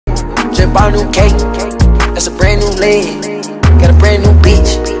bought a new cake, that's a brand new leg. Got a brand new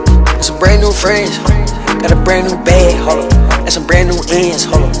bitch, that's some brand new friends. Got a brand new bag, hold up, that's some brand new ends,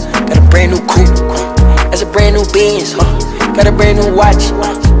 hold up. Got a brand new coupe, that's a brand new Benz, got a brand new watch,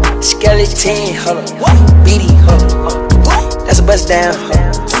 skeleton, hold up, BD, hold up, that's a bust down,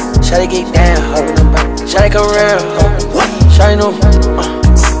 shawty get down, hold up, shawty come around, shawty know,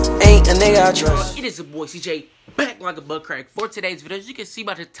 ain't a nigga I trust. It is your boy CJ, back like a butt crack for today's video. As you can see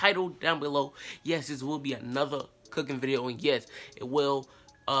by the title down below, yes, this will be another cooking video, and yes, it will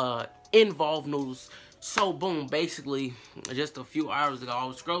involve noodles. So boom, basically just a few hours ago I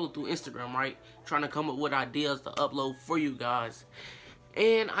was scrolling through Instagram, right, trying to come up with ideas to upload for you guys,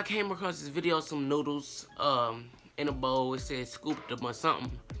 and I came across this video of some noodles in a bowl. It said scoop them or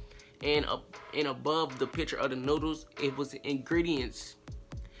something, and above the picture of the noodles it was ingredients,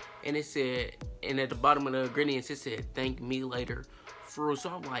 and it said, and at the bottom of the ingredients it said thank me later for real. So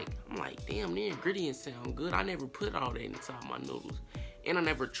I'm like damn, the ingredients sound good. I never put all that inside my noodles, and I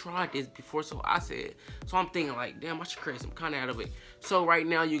never tried this before, so I'm thinking like, damn, I should create some content out of it. So right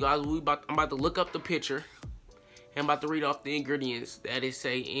now, you guys, I'm about to look up the picture, and I'm about to read off the ingredients that it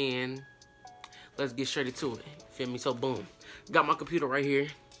say, and let's get straight into it. Feel me? So boom, got my computer right here.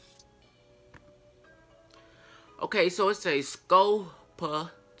 Okay, so it says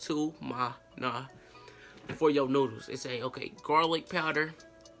scopa to my for your noodles. It say, okay, garlic powder,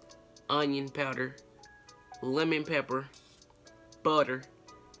 onion powder, lemon pepper, butter,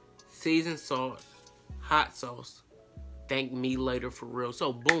 seasoned salt, hot sauce, thank me later for real.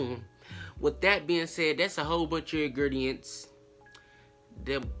 So boom, with that being said, that's a whole bunch of ingredients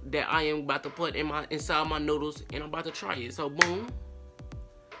that I am about to put inside my noodles, and I'm about to try it. So boom,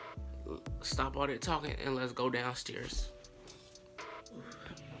 stop all that talking and let's go downstairs.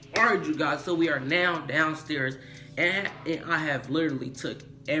 Alright, you guys, so we are now downstairs, and I have literally took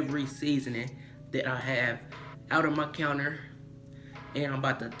every seasoning that I have out of my counter, and I'm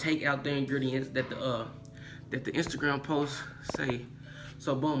about to take out the ingredients that the Instagram post say.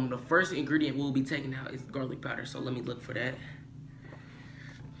 So boom, the first ingredient we'll be taking out is garlic powder. So let me look for that.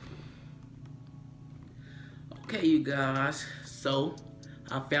 Okay, you guys, so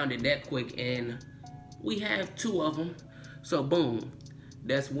I found it that quick, and we have 2 of them. So boom,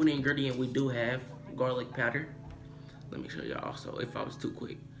 that's one ingredient we do have, garlic powder. Let me show y'all also if I was too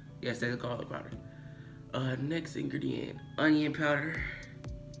quick. Yes, that's garlic powder. Next ingredient, onion powder.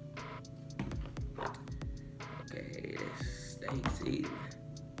 Okay, that's steak seasoning.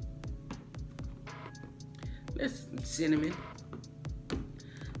 That's cinnamon,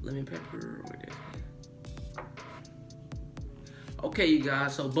 lemon pepper. Okay, you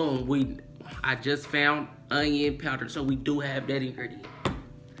guys, so boom, I just found onion powder, so we do have that ingredient.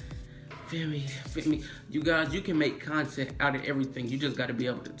 Feel me? You guys, you can make content out of everything. You just gotta be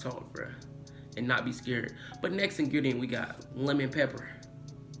able to talk, bruh, and not be scared. But next ingredient, we got lemon pepper.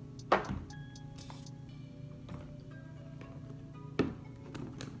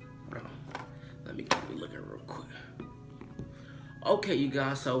 Bro, let me keep looking real quick. Okay, you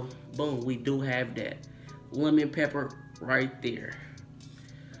guys, so boom, we do have that lemon pepper right there.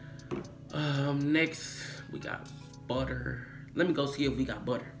 Next we got butter. Let me go see if we got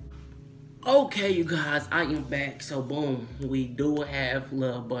butter. Okay, you guys, I am back. So boom, we do have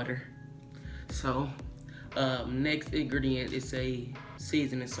little butter. So next ingredient is a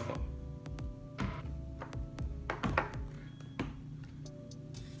seasoning salt.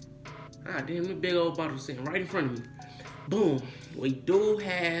 Ah, damn, the big old bottle sitting right in front of me. Boom, we do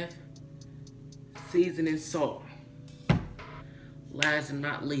have seasoning salt. Last and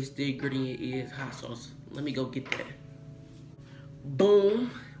not least, the ingredient is hot sauce. Let me go get that.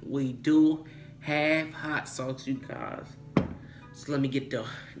 Boom, we do have hot sauce, you guys. So let me get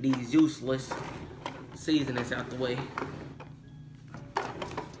these useless seasonings out the way.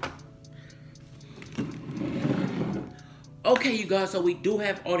 Okay, you guys, so we do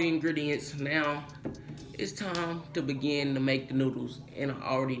have all the ingredients. Now it's time to begin to make the noodles, and I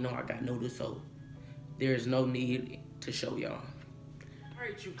already know I got noodles, so there's no need to show y'all.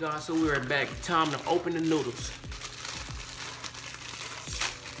 Alright, you guys, so we're back. Time to open the noodles.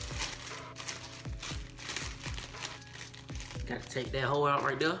 Gotta take that hole out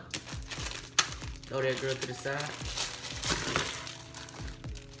right there. Throw that girl to the side.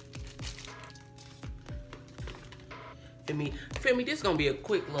 Feel me, this is gonna be a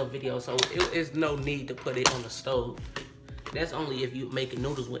quick little video, so it's no need to put it on the stove. That's only if you making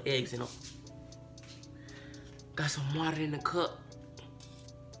noodles with eggs in them. Got some water in the cup.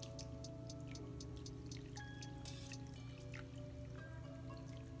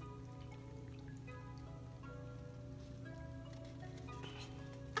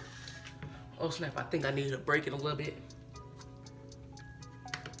 Oh snap, I think I need to break it a little bit.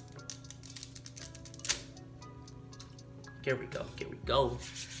 Here we go, here we go.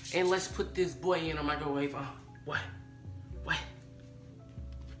 And let's put this boy in a microwave. What?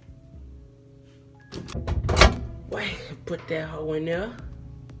 Put that hoe in there.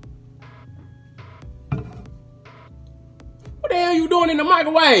 What the hell you doing in the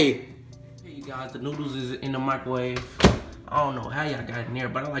microwave? Here you guys, the noodles is in the microwave. I don't know how y'all got in there,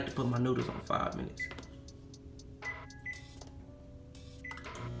 but I like to put my noodles on 5 minutes.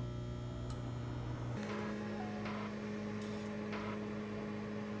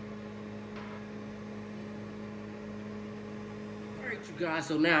 Alright you guys,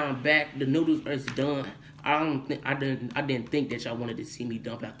 so now I'm back. The noodles are done. I didn't think that y'all wanted to see me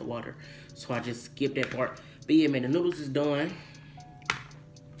dump out the water, so I just skipped that part. But yeah, man, the noodles is done.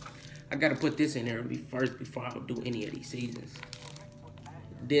 I gotta put this in there first before I do any of these seasons.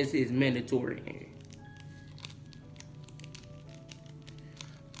 This is mandatory.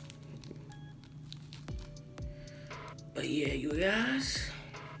 But yeah, you guys.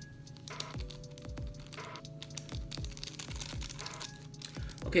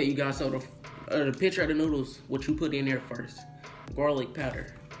 Okay, you guys, so the picture of the noodles, what you put in there first. Garlic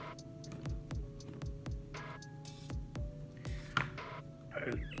powder.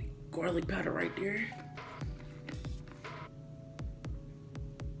 Garlic powder right there.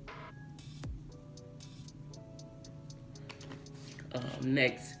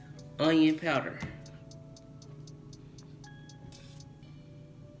 Next, onion powder.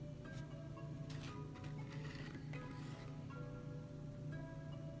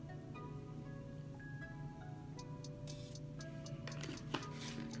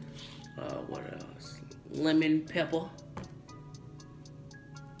 What else? Lemon pepper.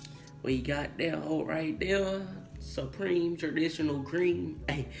 We got that whole right there. Supreme traditional cream.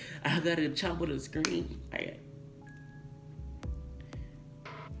 Hey, I got a chop with a screen. Okay.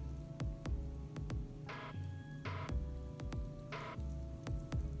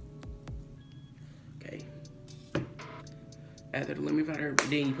 After the lemon powder,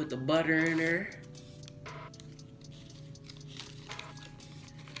 then you put the butter in there.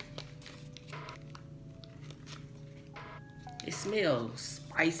 It smells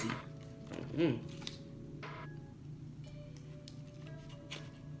spicy.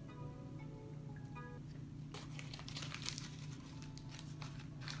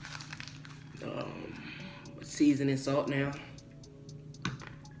 Seasoning salt now.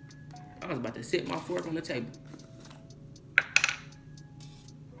 I was about to sit my fork on the table.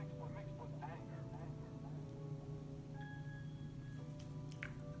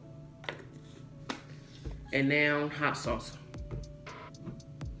 And now hot sauce.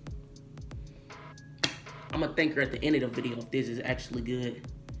 I'm gonna thank her at the end of the video if this is actually good,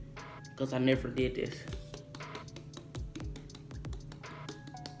 because I never did this.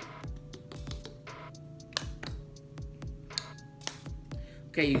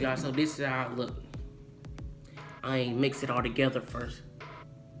 Okay, you guys, so this is how it look. I ain't mix it all together first.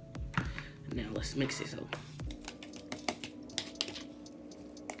 Now let's mix this up.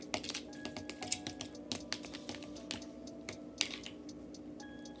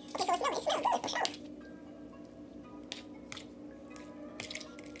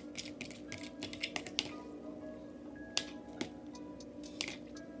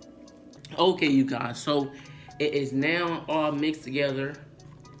 Okay, you guys, so it is now all mixed together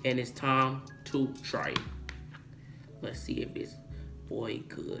and it's time to try it. Let's see if it's boy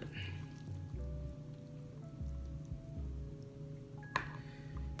good.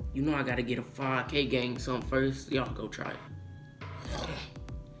 You know I gotta get a 5K gang some first. Y'all go try it.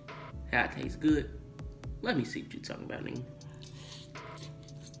 How it tastes good. Let me see what you're talking about, nigga.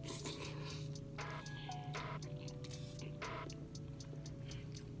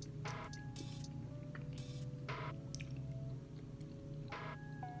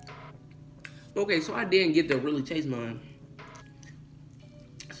 Okay, so I didn't get to really taste mine.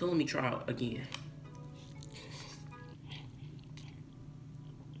 So let me try it again.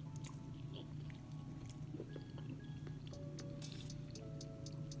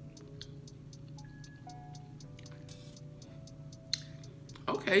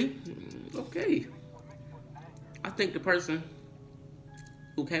 Okay. I think the person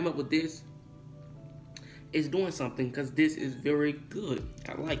who came up with this is doing something, because this is very good.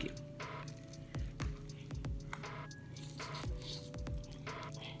 I like it.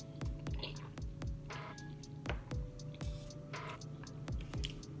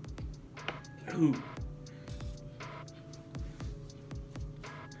 Ooh.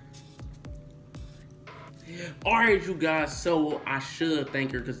 Alright, you guys, so I should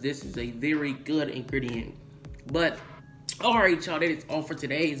thank her because this is a very good ingredient. But, alright, y'all, that is all for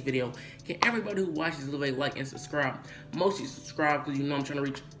today's video. Can everybody who watches leave a like and subscribe? Mostly subscribe because you know I'm trying to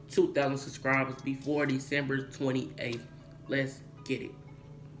reach 2,000 subscribers before December 28th. Let's get it.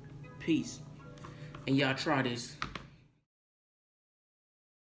 Peace. And y'all try this.